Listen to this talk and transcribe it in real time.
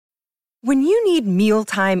When you need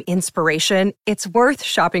mealtime inspiration, it's worth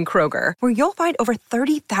shopping Kroger, where you'll find over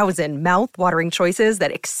 30,000 mouth-watering choices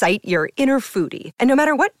that excite your inner foodie. And no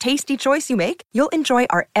matter what tasty choice you make, you'll enjoy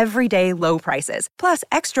our everyday low prices, plus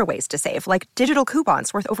extra ways to save, like digital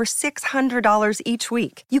coupons worth over $600 each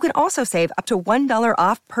week. You can also save up to $1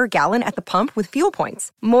 off per gallon at the pump with fuel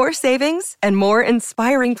points. More savings and more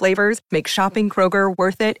inspiring flavors make shopping Kroger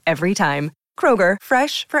worth it every time. Kroger,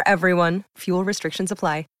 fresh for everyone. Fuel restrictions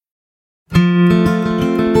apply.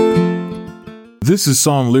 This is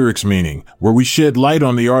Song Lyrics Meaning, where we shed light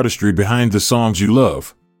on the artistry behind the songs you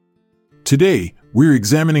love. Today, we're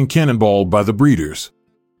examining Cannonball by the Breeders.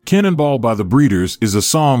 Cannonball by the Breeders is a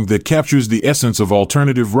song that captures the essence of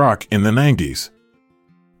alternative rock in the 90s.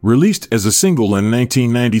 Released as a single in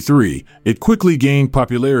 1993, it quickly gained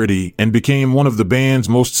popularity and became one of the band's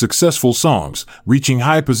most successful songs, reaching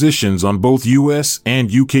high positions on both US and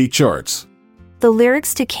UK charts. The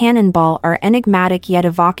lyrics to Cannonball are enigmatic yet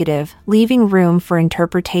evocative, leaving room for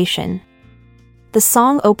interpretation. The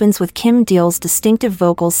song opens with Kim Deal's distinctive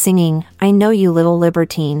vocals singing, "I know you little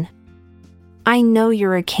libertine. I know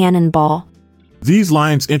you're a cannonball." These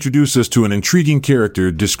lines introduce us to an intriguing character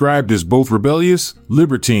described as both rebellious,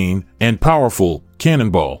 libertine, and powerful,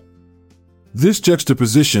 Cannonball. This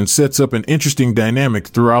juxtaposition sets up an interesting dynamic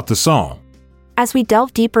throughout the song. As we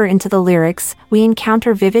delve deeper into the lyrics, we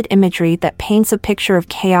encounter vivid imagery that paints a picture of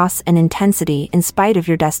chaos and intensity in spite of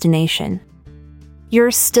your destination.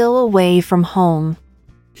 You're still away from home.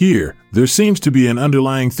 Here, there seems to be an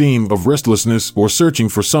underlying theme of restlessness or searching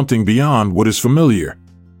for something beyond what is familiar.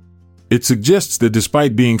 It suggests that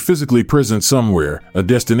despite being physically present somewhere, a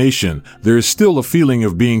destination, there is still a feeling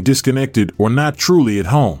of being disconnected or not truly at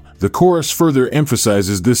home. The chorus further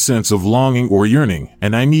emphasizes this sense of longing or yearning,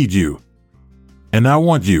 and I need you. And I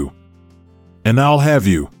want you. And I'll have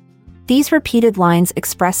you. These repeated lines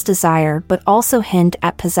express desire but also hint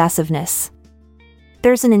at possessiveness.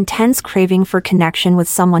 There's an intense craving for connection with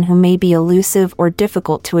someone who may be elusive or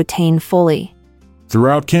difficult to attain fully.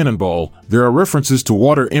 Throughout Cannonball, there are references to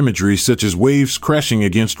water imagery such as waves crashing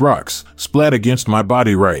against rocks, splat against my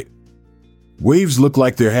body right. Waves look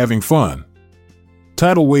like they're having fun.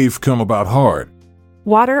 Tidal wave come about hard.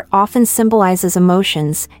 Water often symbolizes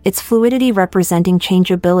emotions, its fluidity representing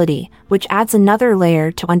changeability, which adds another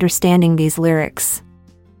layer to understanding these lyrics.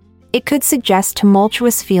 It could suggest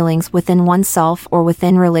tumultuous feelings within oneself or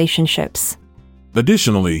within relationships.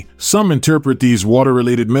 Additionally, some interpret these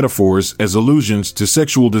water-related metaphors as allusions to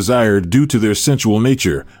sexual desire due to their sensual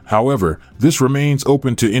nature. However, this remains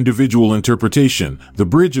open to individual interpretation. The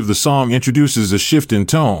bridge of the song introduces a shift in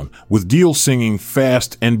tone, with Deal singing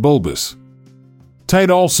fast and bulbous. Tight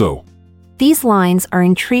also. These lines are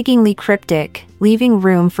intriguingly cryptic, leaving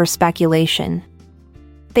room for speculation.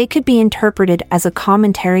 They could be interpreted as a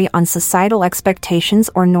commentary on societal expectations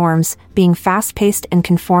or norms, being fast-paced and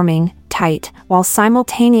conforming, tight, while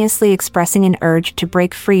simultaneously expressing an urge to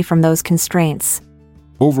break free from those constraints.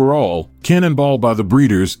 Overall, Cannonball by the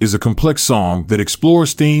Breeders is a complex song that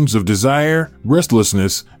explores themes of desire,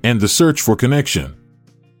 restlessness, and the search for connection.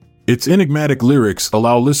 Its enigmatic lyrics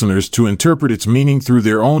allow listeners to interpret its meaning through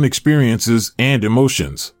their own experiences and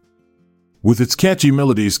emotions. With its catchy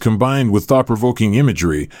melodies combined with thought-provoking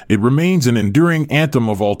imagery, it remains an enduring anthem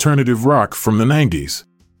of alternative rock from the 90s.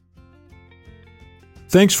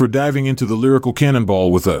 Thanks for diving into the lyrical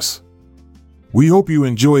Cannonball with us. We hope you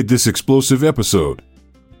enjoyed this explosive episode.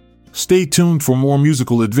 Stay tuned for more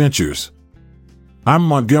musical adventures. I'm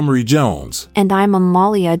Montgomery Jones. And I'm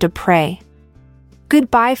Amalia Dupre.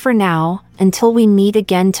 Goodbye for now, until we meet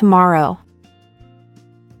again tomorrow.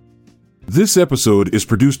 This episode is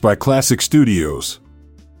produced by Classic Studios.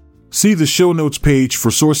 See the show notes page for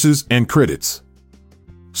sources and credits.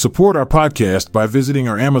 Support our podcast by visiting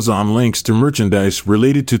our Amazon links to merchandise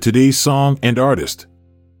related to today's song and artist.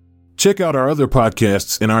 Check out our other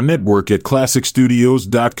podcasts in our network at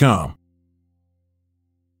classicstudios.com.